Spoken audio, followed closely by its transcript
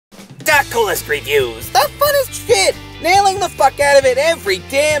got coolest reviews, the funnest shit, nailing the fuck out of it every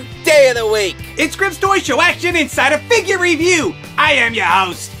damn day of the week. It's Grimm's Toy Show action inside a figure review. I am your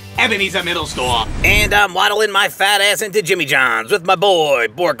host, Ebenezer Mittelsdorf. And I'm waddling my fat ass into Jimmy John's with my boy,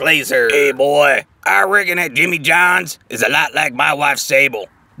 Brock Lesnar. Hey boy, I reckon that Jimmy John's is a lot like my wife Sable.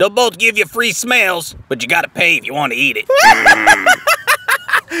 They'll both give you free smells, but you gotta pay if you want to eat it.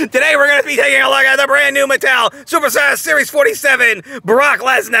 Today we're going to be taking a look at the brand new Mattel Superstars Series 47 Brock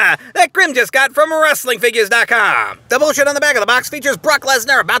Lesnar that Grimm just got from WrestlingFigures.com. The bullshit on the back of the box features Brock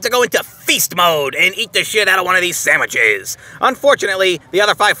Lesnar about to go into feast mode and eat the shit out of one of these sandwiches. Unfortunately, the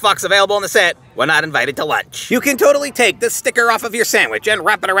other 5 fucks available in the set were not invited to lunch. You can totally take the sticker off of your sandwich and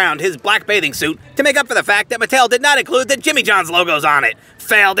wrap it around his black bathing suit to make up for the fact that Mattel did not include the Jimmy John's logos on it.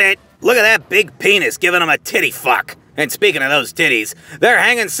 Failed it. Look at that big penis giving him a titty fuck. And speaking of those titties, they're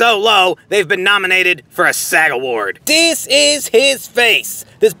hanging so low, they've been nominated for a SAG award. This is his face.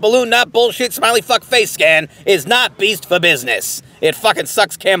 This balloon nut bullshit smiley fuck face scan is not beast for business. It fucking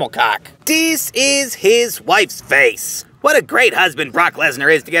sucks camel cock. This is his wife's face. What a great husband Brock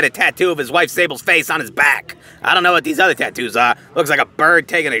Lesnar is to get a tattoo of his wife Sable's face on his back. I don't know what these other tattoos are. Looks like a bird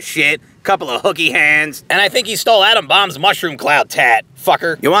taking a shit, couple of hooky hands, and I think he stole Adam Bomb's mushroom cloud tat.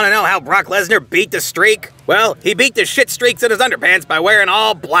 Fucker. You want to know how Brock Lesnar beat the streak? Well, he beat the shit streaks in his underpants by wearing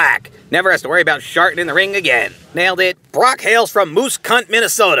all black. Never has to worry about sharting in the ring again. Nailed it. Brock hails from Moose Cunt,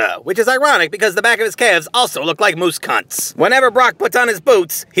 Minnesota, which is ironic because the back of his calves also look like moose cunts. Whenever Brock puts on his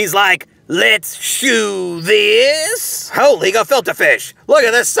boots, he's like, "Let's shoe this." Holy gefilte fish. Look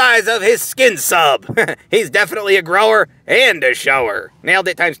at the size of his skin sub. He's definitely a grower and a shower. Nailed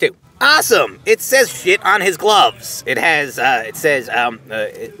it times 2. Awesome! It says shit on his gloves. It has,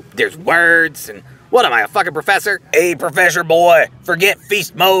 there's words and... What am I, a fucking professor? Hey, professor boy, forget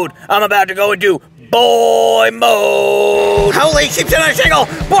feast mode. I'm about to go into boy mode. Holy sheep's on a shingle!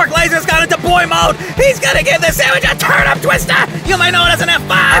 Brock Lesnar's gone into boy mode. He's gonna give the sandwich a turn-up twister. You might know it as an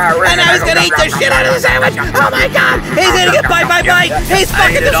F5. And now he's gonna eat the shit out of the sandwich. Oh my god! He's eating it bite by bite. He's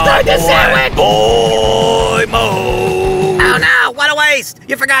fucking destroyed the sandwich. Boy mode. Oh no, what a waste!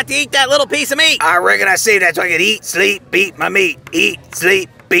 You forgot to eat that little piece of meat. I reckon I saved that so I could eat, sleep, beat my meat. Eat, sleep,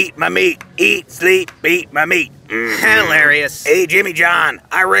 beat my meat. Eat, sleep, beat my meat. Hilarious. Hey, Jimmy John,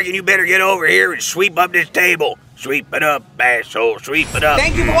 I reckon you better get over here and sweep up this table. Sweep it up, asshole, sweep it up.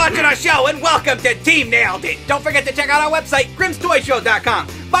 Thank you for watching our show and welcome to Team Nailed It. Don't forget to check out our website, GrimmsToyShow.com.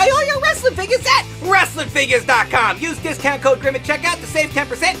 Buy all your wrestling figures at WrestlingFigures.com. Use discount code Grimm at checkout to save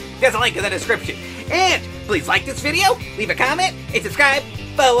 10%. There's a link in the description. And please like this video, leave a comment, and subscribe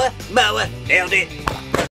for more Nailed It